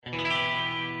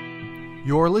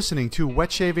You're listening to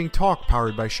Wet Shaving Talk,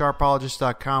 powered by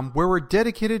Sharpologist.com, where we're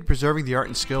dedicated to preserving the art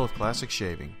and skill of classic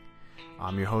shaving.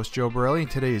 I'm your host, Joe Borelli, and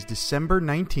today is December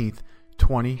 19th,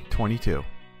 2022.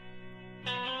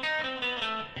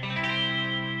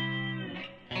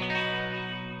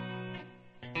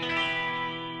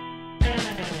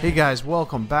 Hey guys,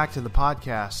 welcome back to the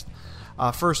podcast.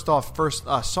 First,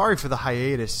 sorry for the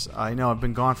hiatus. I know I've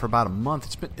been gone for about a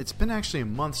month. It's been actually a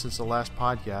month since the last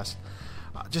podcast.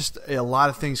 Just a lot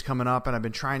of things coming up, and I've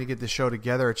been trying to get the show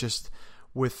together. It's just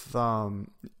with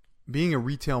being a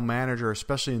retail manager,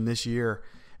 especially in this year,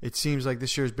 it seems like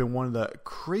this year has been one of the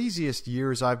craziest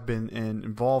years I've been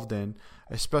involved in,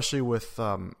 especially with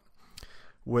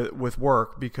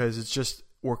work, because it's just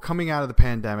we're coming out of the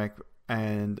pandemic,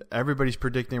 and everybody's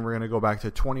predicting we're going to go back to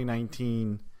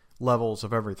 2019 levels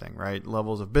of everything, right?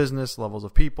 Levels of business, levels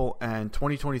of people, and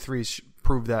 2023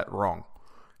 proved that wrong.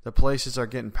 The places are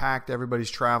getting packed. Everybody's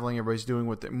traveling. Everybody's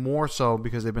doing more so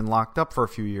because they've been locked up for a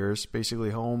few years, basically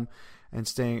home and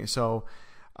staying. So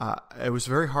it was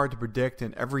very hard to predict.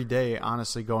 And every day,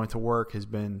 honestly, going to work you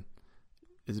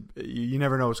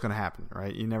never know what's going to happen,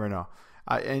 right? You never know.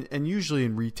 And usually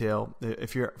in retail,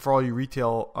 for all you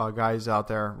retail guys out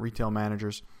there, retail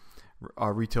managers,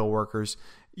 retail workers,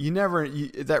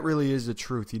 that really is the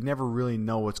truth. You never really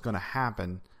know what's going to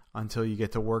happen until you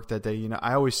get to work that day.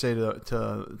 I always say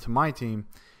to my team,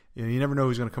 you never know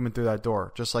who's going to come in through that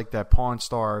door. Just like that Pawn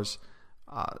Stars,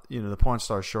 the Pawn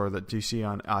Stars show that you see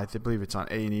on, I believe it's on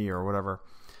A&E or whatever.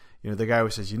 The guy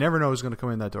always says, you never know who's going to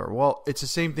come in that door. Well, it's the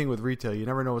same thing with retail. You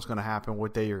never know what's going to happen,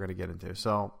 what day you're going to get into.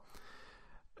 So,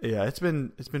 yeah, it's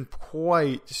been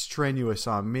quite strenuous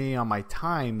on me, on my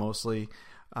time mostly,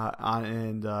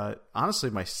 and honestly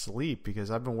my sleep, because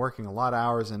I've been working a lot of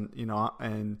hours,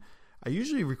 and I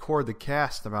usually record the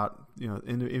cast about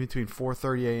in between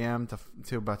 4:30 a.m.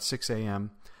 to about 6 a.m.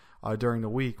 During the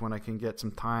week, when I can get some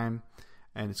time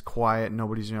and it's quiet and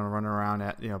nobody's running around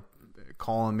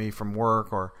calling me from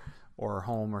work or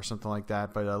home or something like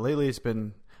that. But lately it's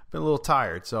been a little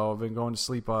tired, so I've been going to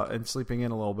sleep and sleeping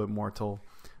in a little bit more till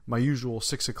my usual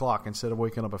 6 o'clock instead of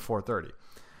waking up at 4:30.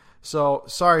 So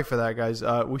sorry for that, guys.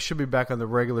 We should be back on the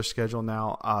regular schedule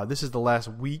now. This is the last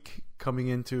week coming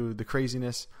into the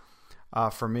craziness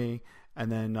for me,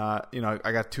 and then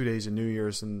I got 2 days of New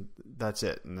Year's, and that's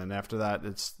it. And then after that,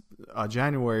 it's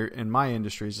January in my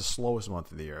industry is the slowest month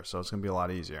of the year, so it's going to be a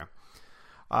lot easier.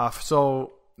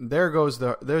 So there's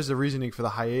the reasoning for the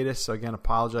hiatus. So again,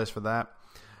 apologize for that,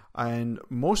 and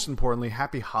most importantly,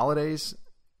 happy holidays,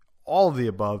 all of the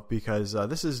above, because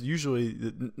this is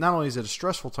usually, not only is it a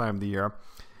stressful time of the year,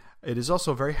 it is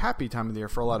also a very happy time of the year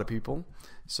for a lot of people.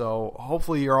 So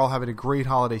hopefully you're all having a great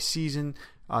holiday season,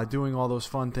 doing all those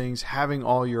fun things, having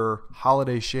all your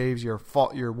holiday shaves, your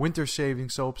winter shaving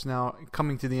soaps now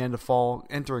coming to the end of fall,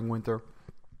 entering winter,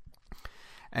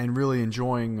 and really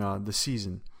enjoying the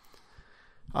season.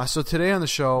 So today on the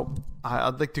show,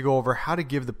 I'd like to go over how to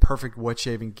give the perfect wet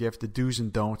shaving gift, the do's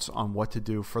and don'ts on what to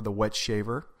do for the wet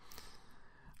shaver.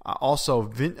 Also,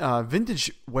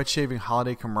 vintage wet shaving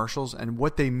holiday commercials and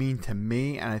what they mean to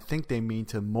me, and I think they mean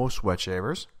to most wet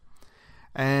shavers.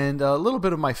 And a little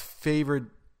bit of my favorite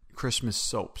Christmas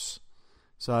soaps.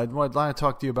 So I'd like to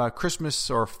talk to you about Christmas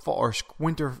or fall or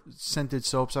winter scented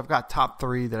soaps. I've got top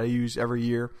 3 that I use every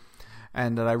year,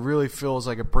 and that I really feels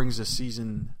like it brings the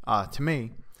season to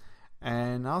me.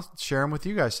 And I'll share them with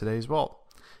you guys today as well.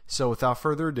 So without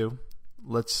further ado,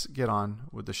 let's get on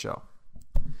with the show.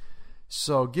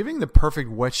 So giving the perfect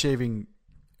wet shaving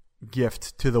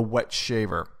gift to the wet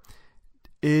shaver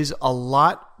is a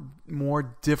lot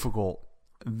more difficult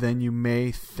than you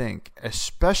may think,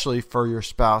 especially for your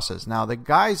spouses. Now, the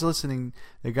guys and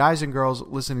girls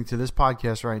listening to this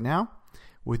podcast right now,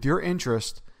 with your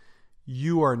interest,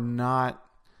 you are not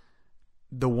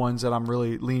the ones that I'm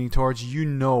really leaning towards. You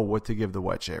know what to give the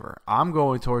wet shaver. I'm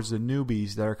going towards the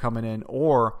newbies that are coming in,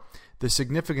 or the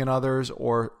significant others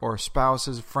or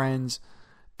spouses, friends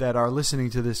that are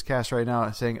listening to this cast right now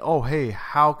and saying, oh, hey,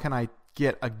 how can I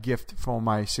get a gift for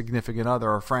my significant other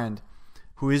or friend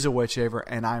who is a wet shaver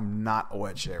and I'm not a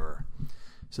wet shaver?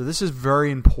 So this is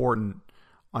very important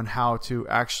on how to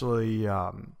actually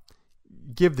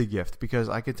give the gift, because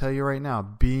I can tell you right now,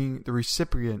 being the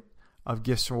recipient of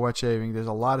gifts for wet shaving, there's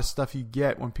a lot of stuff you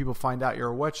get when people find out you're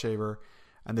a wet shaver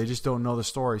and they just don't know the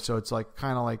story. So it's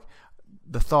kind of like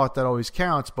the thought that always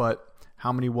counts, but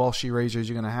how many Welshie razors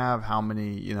you're going to have, how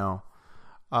many,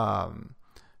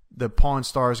 the Pawn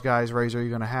Stars guys razor you're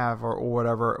going to have, or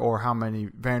whatever, or how many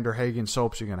Van der Hagen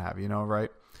soaps you're going to have, right?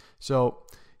 So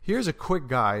here's a quick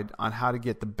guide on how to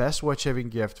get the best wet shaving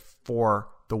gift for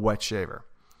the wet shaver.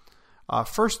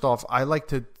 First off, I like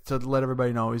to let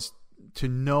everybody know is to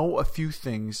know a few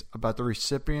things about the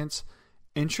recipient's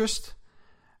interest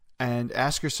and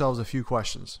ask yourselves a few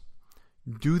questions.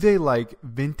 Do they like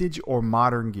vintage or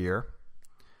modern gear?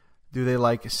 Do they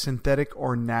like synthetic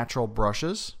or natural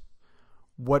brushes?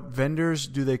 What vendors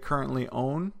do they currently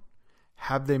own?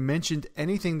 Have they mentioned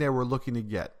anything they were looking to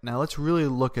get? Now let's really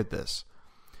look at this.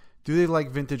 Do they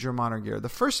like vintage or modern gear? The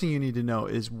first thing you need to know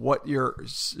is what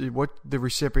the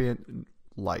recipient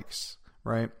likes,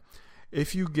 right?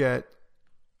 If you get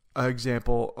an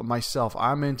example, myself,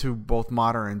 I'm into both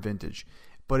modern and vintage.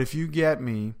 But if you get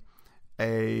me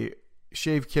a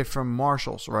shave kit from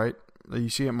Marshalls, right? You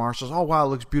see at Marshalls, oh wow, it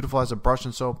looks beautiful as a brush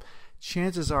and soap.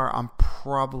 Chances are I'm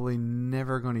probably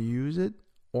never going to use it,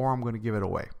 or I'm going to give it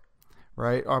away,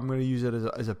 right? Or I'm going to use it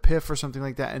as a piff or something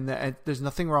like that. And there's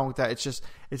nothing wrong with that. It's just,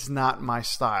 it's not my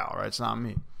style, right? It's not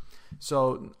me.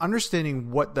 So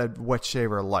understanding what that wet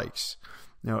shaver likes.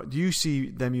 Do you see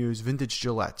them use vintage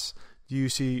Gillettes? Do you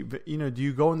see, do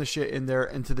you go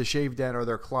into the shave den or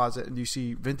their closet and do you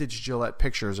see vintage Gillette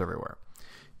pictures everywhere?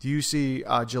 Do you see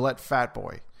Gillette Fat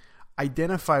Boy?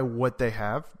 Identify what they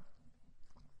have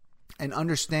and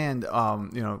understand,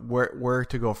 where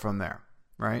to go from there,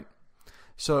 right?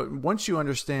 So once you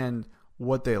understand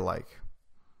what they like,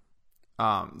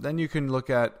 then you can look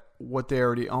at what they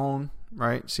already own,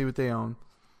 right? See what they own,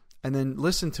 and then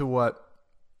listen to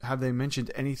have they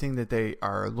mentioned anything that they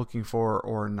are looking for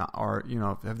or not, or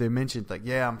have they mentioned like,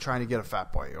 yeah, I'm trying to get a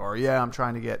Fat Boy, or yeah, I'm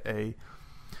trying to get I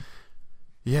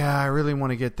really want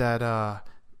to get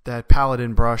that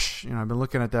Paladin brush. I've been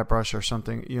looking at that brush or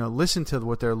something. Listen to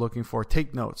what they're looking for.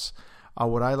 Take notes.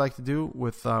 What I like to do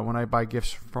with when I buy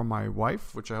gifts from my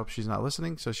wife, which I hope she's not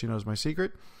listening, so she knows my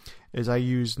secret, is I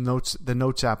use the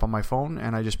Notes app on my phone,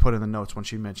 and I just put in the notes when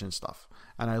she mentions stuff,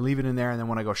 and I leave it in there. And then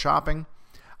when I go shopping,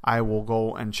 I will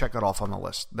go and check it off on the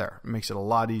list. There, it makes it a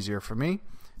lot easier for me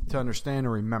to understand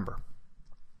and remember.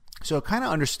 So kind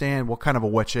of understand what kind of a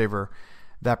wet shaver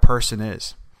that person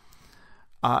is.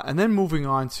 And then moving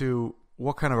on to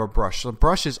what kind of a brush. So a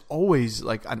brush is always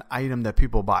like an item that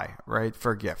people buy, right,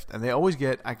 for a gift. And they always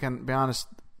get, I can be honest,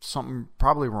 something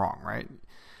probably wrong, right?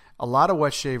 A lot of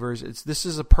wet shavers, this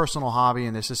is a personal hobby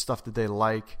and this is stuff that they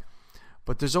like.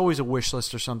 But there's always a wish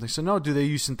list or something. So do they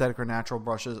use synthetic or natural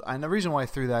brushes? And the reason why I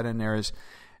threw that in there is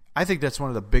I think that's one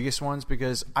of the biggest ones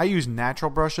because I use natural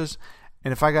brushes.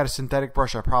 And if I got a synthetic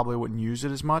brush, I probably wouldn't use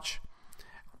it as much.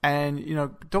 And,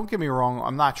 don't get me wrong.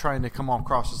 I'm not trying to come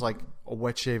across as like a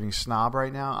wet shaving snob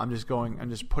right now. I'm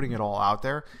just putting it all out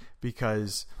there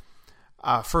because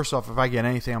first off, if I get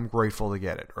anything, I'm grateful to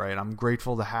get it, right? I'm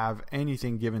grateful to have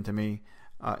anything given to me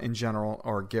in general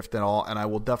or a gift at all. And I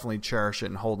will definitely cherish it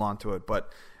and hold on to it.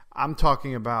 But I'm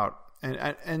talking about,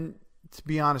 and to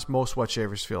be honest, most wet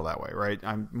shavers feel that way, right?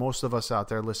 Most of us out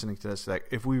there listening to this, that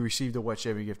if we received a wet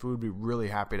shaving gift, we would be really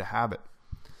happy to have it.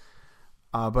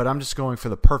 But I'm just going for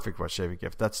the perfect wet shaving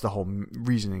gift. That's the whole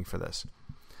reasoning for this.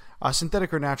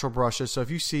 Synthetic or natural brushes. So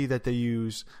if you see that they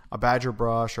use a Badger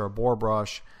brush or a Boar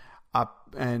brush,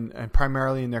 and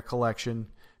primarily in their collection,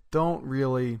 don't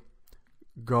really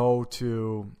go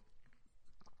to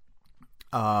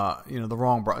the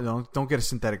wrong brush. Don't get a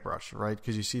synthetic brush, right?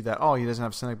 Because you see that, oh, he doesn't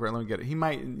have a synthetic brush, let me get it. He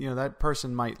might, that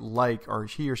person might like, or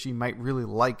he or she might really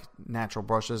like natural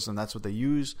brushes, and that's what they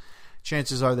use.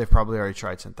 Chances are they've probably already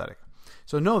tried synthetic.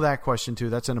 So know that question too.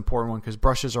 That's an important one because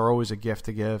brushes are always a gift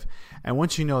to give. And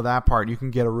once you know that part, you can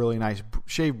get a really nice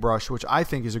shave brush, which I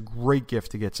think is a great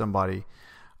gift to get somebody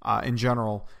in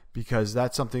general because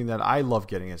that's something that I love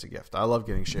getting as a gift. I love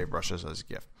getting shave brushes as a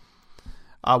gift.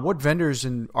 What vendors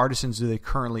and artisans do they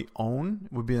currently own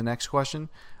would be the next question.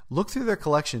 Look through their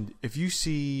collection. If you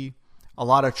see a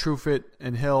lot of TrueFit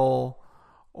and Hill,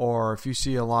 or if you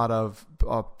see a lot of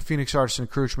Phoenix Artisan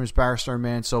Accoutrements, Barrister and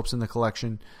Mann soaps in the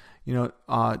collection,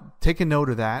 take a note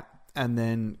of that and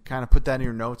then kind of put that in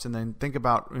your notes and then think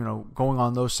about, going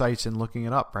on those sites and looking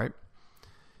it up, right?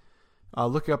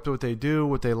 Look up to what they do,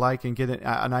 what they like, and get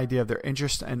an idea of their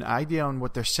interest, an idea on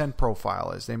what their scent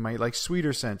profile is. They might like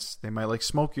sweeter scents. They might like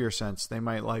smokier scents. They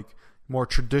might like more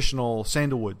traditional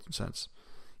sandalwood scents.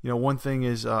 One thing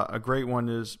is a great one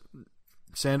is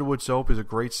sandalwood soap is a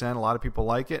great scent. A lot of people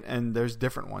like it, and there's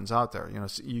different ones out there.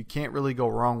 You can't really go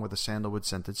wrong with a sandalwood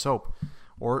scented soap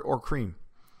or cream.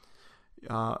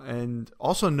 And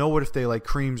also know what if they like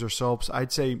creams or soaps.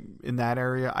 I'd say in that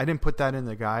area, I didn't put that in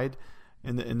the guide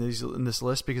in this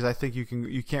list because I think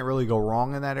you can't really go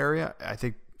wrong in that area. I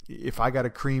think if I got a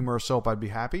cream or a soap, I'd be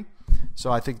happy.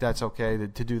 So I think that's okay to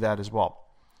do that as well.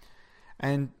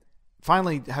 And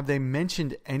finally, have they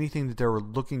mentioned anything that they were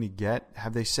looking to get?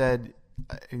 Have they said,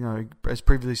 as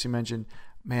previously mentioned,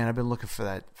 man, I've been looking for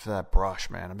that brush,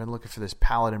 man. I've been looking for this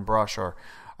Paladin brush, or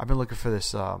I've been looking for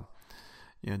this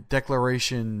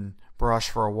Declaration brush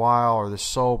for a while, or this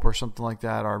soap or something like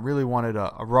that, or I really wanted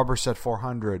a Rubber Set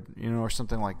 400, or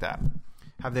something like that.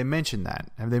 Have they mentioned that?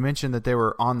 Have they mentioned that they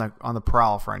were on the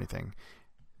prowl for anything?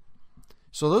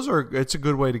 So it's a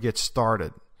good way to get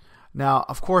started. Now,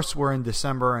 of course, we're in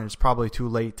December, and it's probably too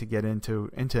late to get into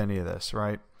any of this,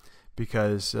 right?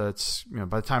 Because it's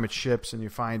by the time it ships and you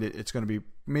find it, it's going to be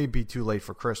maybe too late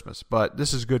for Christmas. But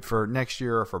this is good for next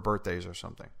year or for birthdays or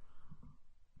something.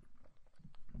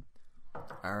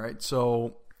 All right,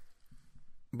 so,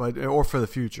 or for the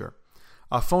future.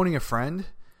 Phoning a friend,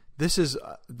 this is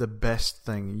the best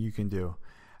thing you can do.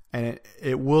 And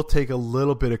it will take a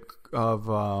little bit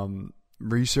of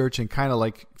research and kind of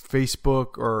like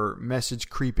Facebook or message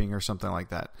creeping or something like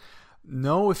that.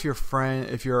 Know if your friend,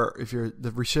 if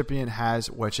the recipient has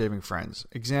wet shaving friends.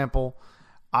 Example,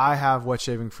 I have wet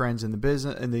shaving friends in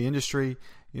the industry.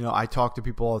 I talk to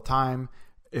people all the time.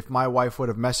 If my wife would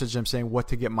have messaged them saying what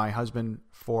to get my husband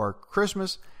for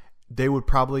Christmas, they would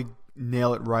probably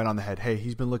nail it right on the head. Hey,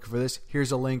 he's been looking for this.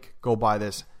 Here's a link. Go buy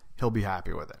this. He'll be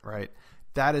happy with it, right?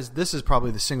 This is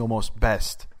probably the single most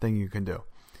best thing you can do.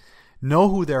 Know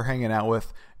who they're hanging out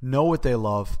with. Know what they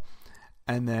love.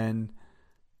 And then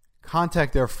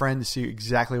contact their friend to see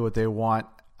exactly what they want.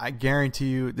 I guarantee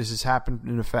you this has happened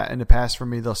in the past for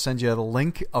me. They'll send you the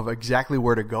link of exactly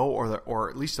where to go, or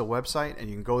at least a website, and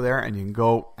you can go there and you can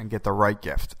go and get the right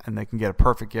gift. And they can get a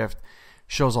perfect gift.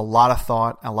 Shows a lot of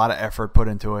thought, a lot of effort put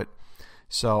into it.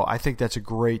 So I think that's a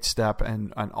great step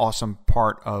and an awesome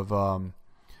part of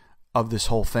this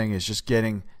whole thing is just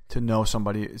getting to know some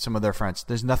of their friends.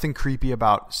 There's nothing creepy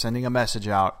about sending a message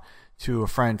out to a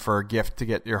friend for a gift to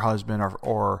get your husband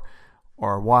or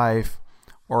wife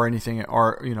or anything,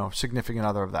 or significant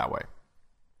other of that way.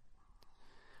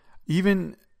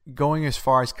 Even going as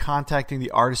far as contacting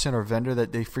the artisan or vendor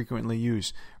that they frequently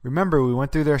use. Remember, we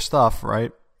went through their stuff,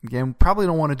 right? Again, probably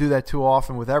don't want to do that too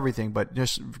often with everything, but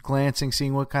just glancing,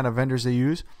 seeing what kind of vendors they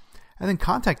use, and then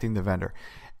contacting the vendor.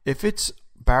 If it's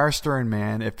Barrister and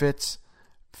Mann, if it's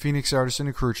Phoenix Artisan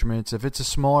Accoutrements, if it's a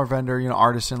smaller vendor,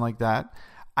 artisan like that,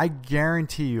 I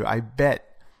guarantee you, I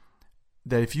bet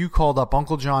that if you called up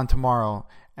Uncle John tomorrow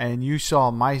and you saw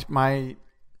my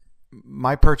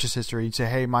purchase history, you'd say,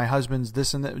 hey, my husband's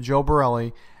this and that, Joe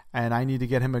Borelli, and I need to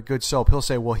get him a good soap. He'll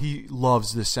say, well, he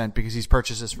loves this scent because he's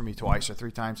purchased this for me twice or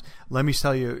 3 times. Let me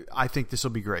tell you, I think this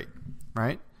will be great,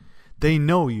 right? They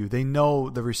know you. They know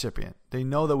the recipient. They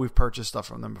know that we've purchased stuff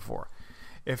from them before.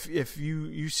 If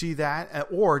you see that,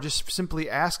 or just simply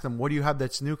ask them, what do you have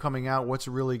that's new coming out? What's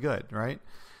really good, right?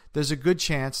 There's a good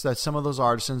chance that some of those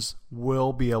artisans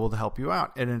will be able to help you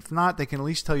out. And if not, they can at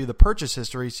least tell you the purchase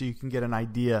history so you can get an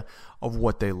idea of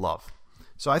what they love.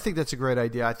 So I think that's a great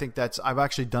idea. I've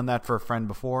actually done that for a friend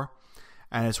before,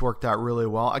 and it's worked out really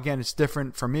well. Again, it's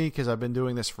different for me because I've been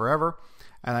doing this forever,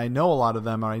 and I know a lot of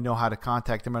them, and I know how to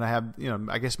contact them, and I have,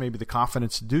 I guess maybe the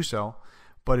confidence to do so.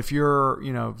 But if you're,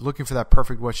 looking for that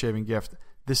perfect wet shaving gift,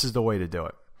 this is the way to do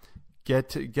it. Get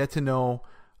to know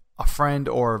a friend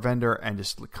or a vendor and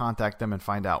just contact them and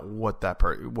find out what that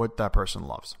person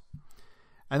loves.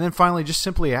 And then finally, just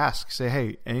simply ask. Say,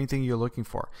 hey, anything you're looking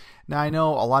for. Now, I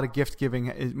know a lot of gift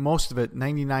giving, most of it,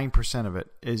 99% of it,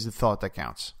 is the thought that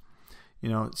counts.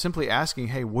 Simply asking,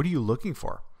 hey, what are you looking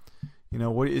for?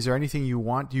 What is there anything you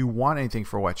want? Do you want anything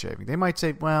for wet shaving? They might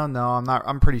say, well, no, I'm not.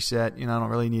 I'm pretty set. I don't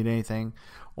really need anything.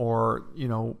 Or,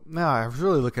 no, I was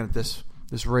really looking at this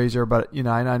razor, but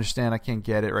I understand I can't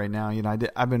get it right now.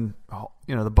 I've been,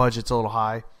 the budget's a little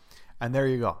high, and there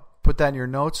you go. Put that in your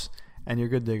notes, and you're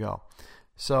good to go.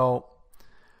 So,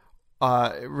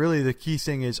 really, the key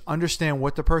thing is understand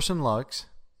what the person likes,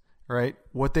 right?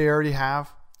 What they already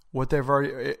have, what they've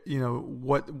already,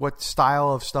 what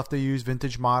style of stuff they use,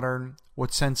 vintage, modern,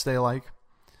 what scents they like.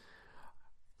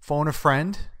 Phone a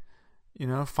friend,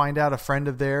 find out a friend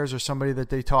of theirs or somebody that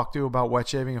they talk to about wet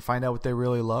shaving and find out what they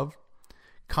really love.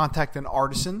 Contact an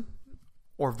artisan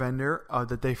or vendor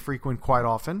that they frequent quite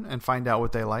often and find out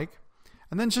what they like.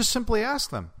 And then just simply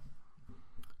ask them.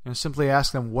 Simply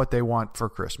ask them what they want for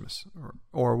Christmas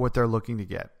or what they're looking to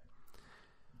get.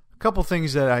 A couple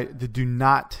things that the do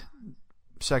not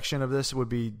section of this would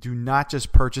be, do not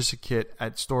just purchase a kit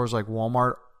at stores like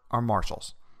Walmart or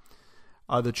Marshall's.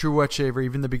 The true wet shaver,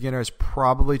 even the beginner, has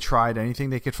probably tried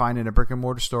anything they could find in a brick and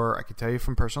mortar store. I can tell you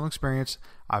from personal experience,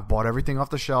 I've bought everything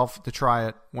off the shelf to try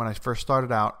it when I first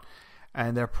started out,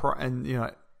 and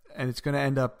it's going to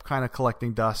end up kind of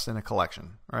collecting dust in a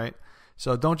collection, right?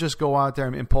 So don't just go out there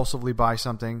and impulsively buy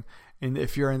something. And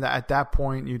if you're at that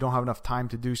point, you don't have enough time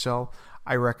to do so,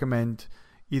 I recommend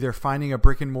either finding a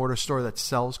brick and mortar store that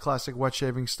sells classic wet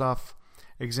shaving stuff.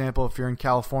 Example, if you're in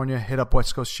California, hit up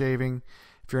West Coast Shaving.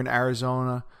 If you're in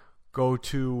Arizona, go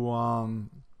to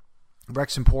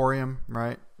Rex Emporium,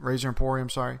 right? Razor Emporium,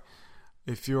 sorry.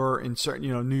 If you're in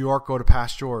certain, New York, go to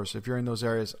Past Yours. If you're in those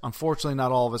areas, unfortunately,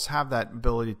 not all of us have that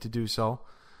ability to do so.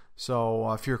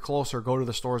 So if you're closer, go to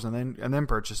the stores and then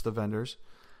purchase the vendors.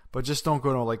 But just don't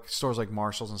go to like stores like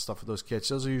Marshalls and stuff with those kits.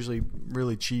 Those are usually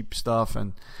really cheap stuff,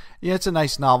 and yeah, it's a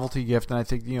nice novelty gift. And I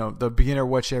think the beginner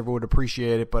wet shaver would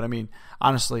appreciate it. But I mean,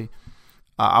 honestly,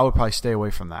 I would probably stay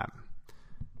away from that.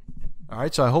 All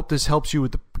right, so I hope this helps you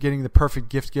with getting the perfect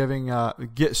gift giving.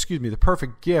 The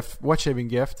perfect gift, wet shaving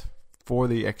gift for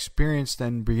the experienced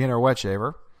and beginner wet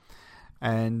shaver.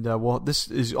 And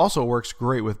this also works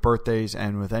great with birthdays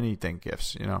and with anything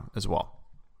gifts, as well.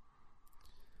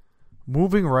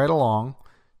 Moving right along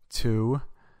to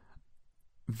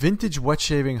vintage wet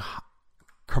shaving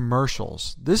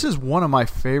commercials. This is one of my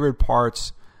favorite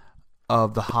parts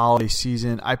of the holiday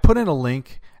season. I put in a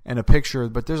link and a picture,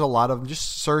 but there's a lot of them.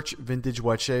 Just search vintage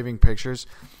wet shaving pictures.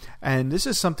 And this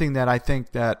is something that I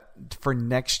think that for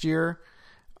next year,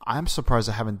 I'm surprised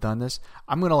I haven't done this.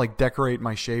 I'm going to decorate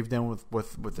my shave den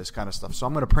with this kind of stuff. So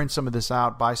I'm going to print some of this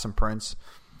out, buy some prints,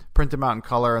 print them out in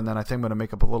color, and then I think I'm going to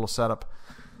make up a little setup.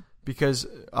 Because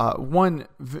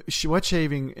wet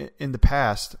shaving in the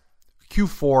past,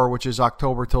 Q4, which is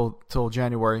October till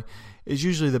January, is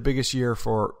usually the biggest year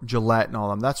for Gillette and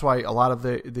all of them. That's why a lot of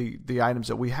the items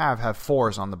that we have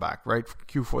 4s on the back, right?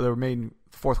 Q4, they were made in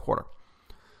fourth quarter.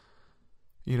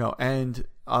 And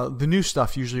the new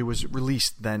stuff usually was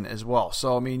released then as well.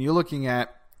 So, I mean, you're looking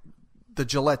at the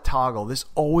Gillette toggle. This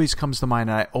always comes to mind,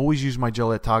 and I always use my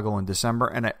Gillette toggle in December,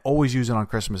 and I always use it on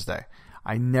Christmas Day.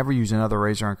 I never use another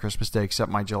razor on Christmas Day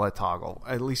except my Gillette toggle,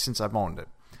 at least since I've owned it.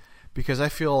 Because I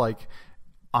feel like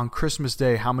on Christmas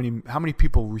Day, how many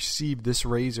people received this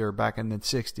razor back in the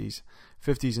 60s,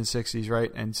 50s and 60s,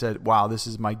 right? And said, wow, this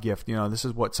is my gift. This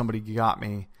is what somebody got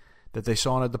me that they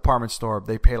saw in a department store.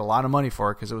 They paid a lot of money for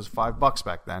it because it was $5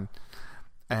 back then.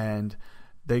 And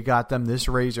they got them this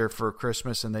razor for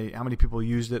Christmas, and how many people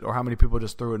used it, or how many people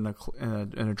just threw it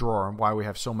in a drawer, and why we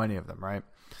have so many of them, right?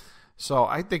 So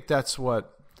I think that's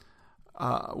what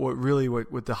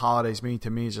the holidays mean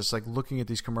to me, is just looking at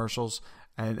these commercials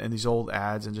and these old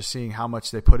ads and just seeing how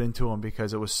much they put into them,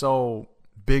 because it was so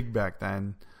big back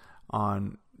then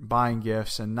on buying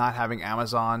gifts and not having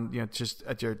Amazon, just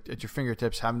at your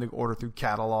fingertips, having to order through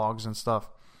catalogs and stuff.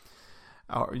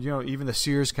 Even the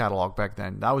Sears catalog back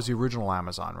then, that was the original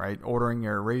Amazon, right? Ordering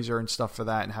your razor and stuff for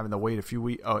that and having to wait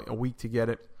a week to get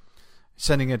it.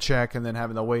 Sending a check and then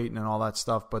having to wait and all that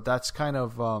stuff. But that's kind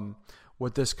of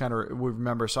what this kind of would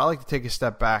remember. So I like to take a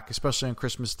step back, especially on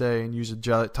Christmas Day, and use a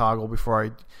Gillette toggle before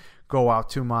I go out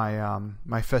to my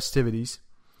my festivities,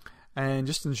 and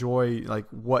just enjoy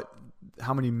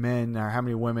how many men or how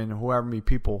many women, however many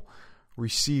people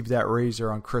received that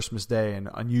razor on Christmas Day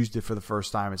and used it for the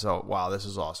first time and said, oh, wow, this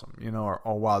is awesome, or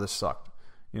oh, wow, this sucked,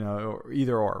 or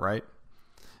either or, right?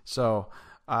 So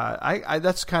I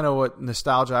that's kind of what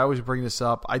nostalgia. I always bring this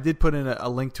up. I did put in a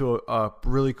link to a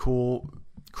really cool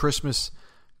Christmas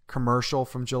commercial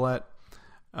from Gillette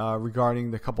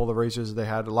regarding the couple of the razors they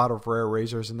had. A lot of rare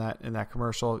razors in that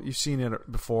commercial. You've seen it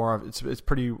before. It's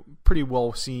pretty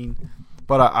well seen,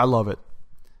 but I love it.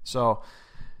 So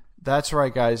that's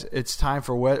right, guys. It's time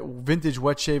for vintage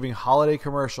wet shaving holiday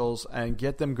commercials, and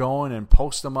get them going and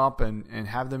post them up and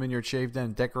have them in your shave den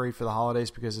and decorate for the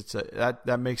holidays, because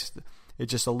that makes it's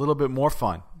just a little bit more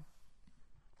fun.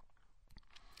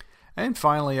 And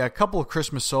finally, a couple of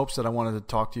Christmas soaps that I wanted to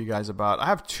talk to you guys about. I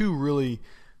have 2 really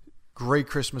great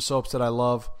Christmas soaps that I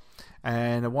love,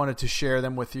 and I wanted to share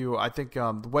them with you. I think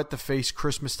Wet the Face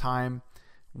Christmas Time,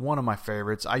 one of my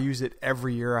favorites. I use it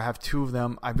every year. I have 2 of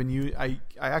them. I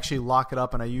actually lock it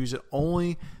up, and I use it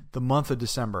only the month of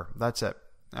December. That's it.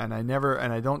 And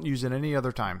I don't use it any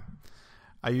other time.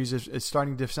 I use it. It's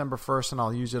starting December 1st, and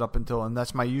I'll use it up until, and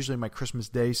that's usually my Christmas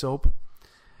Day soap.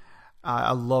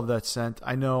 I love that scent.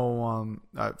 I know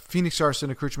Phoenix Artisan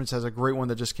Accoutrements has a great one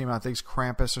that just came out. I think it's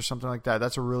Krampus or something like that.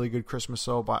 That's a really good Christmas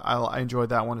soap. I enjoyed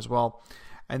that one as well.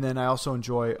 And then I also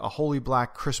enjoy a Holy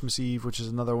Black Christmas Eve, which is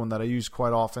another one that I use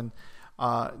quite often.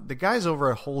 The guys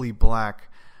over at Holy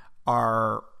Black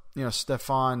are,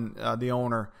 Stefan, the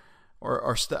owner,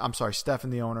 Stefan,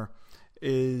 the owner,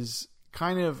 is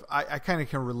kind of, I kind of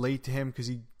can relate to him because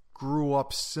he grew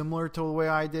up similar to the way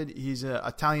I did. He's an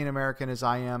Italian-American as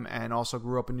I am, and also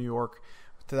grew up in New York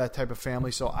to that type of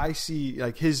family. So I see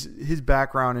his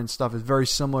background and stuff is very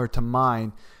similar to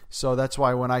mine. So that's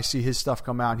why when I see his stuff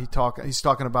come out, he's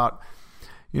talking about,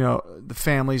 the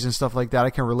families and stuff like that. I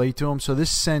can relate to them. So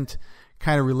this scent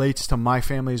kind of relates to my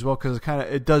family as well, because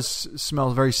it does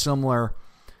smell very similar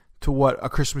to what a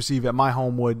Christmas Eve at my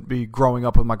home would be growing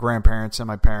up with my grandparents and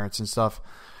my parents and stuff.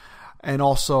 And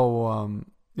also,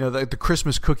 the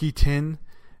Christmas cookie tin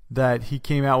that he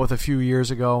came out with a few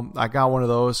years ago. I got one of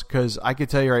those because I can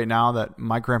tell you right now that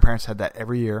my grandparents had that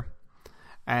every year.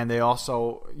 And they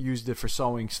also used it for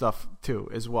sewing stuff too,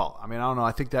 as well. I mean, I don't know.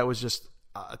 I think that was just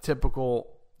a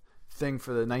typical thing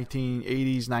for the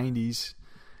 1980s, 90s,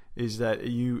 is that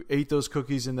you ate those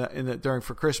cookies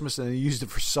for Christmas, and you used it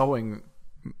for sewing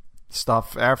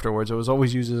stuff afterwards. It was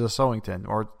always used as a sewing tin,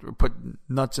 or put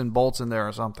nuts and bolts in there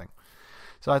or something.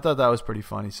 So I thought that was pretty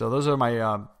funny. So those are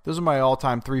my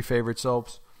all-time 3 favorite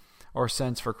soaps or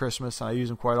scents for Christmas, and I use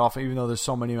them quite often, even though there's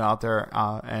so many out there.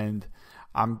 And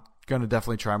I'm gonna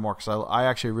definitely try more, because I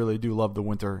actually really do love the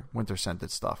winter scented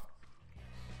stuff.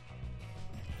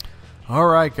 All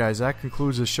right, guys, that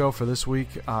concludes the show for this week.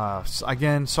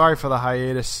 Again, sorry for the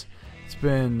hiatus. It's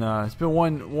been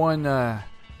one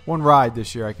ride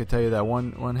this year. I could tell you that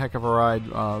one heck of a ride.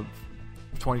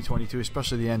 2022,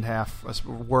 especially the end half,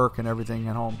 work and everything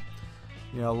at home.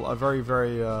 A very,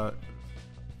 very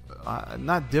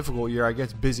not difficult year. I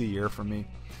guess busy year for me.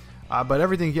 But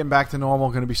everything getting back to normal.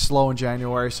 Going to be slow in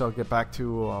January, so I'll get back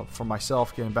to for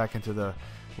myself getting back into the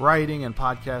writing and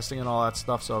podcasting and all that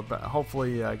stuff. So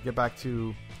hopefully get back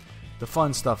to the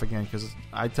fun stuff again, because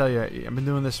I tell you, I've been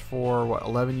doing this for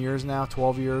 11 years now,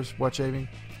 12 years wet shaving.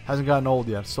 Hasn't gotten old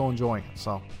yet. Still enjoying it.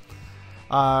 So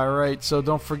all right, so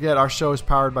don't forget, our show is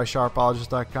powered by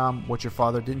Sharpologist.com. What your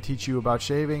father didn't teach you about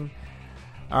shaving.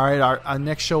 All right, our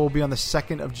next show will be on the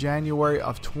 2nd of January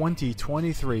of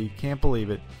 2023. Can't believe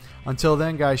it. Until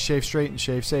then, guys, shave straight and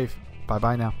shave safe.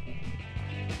 Bye-bye now.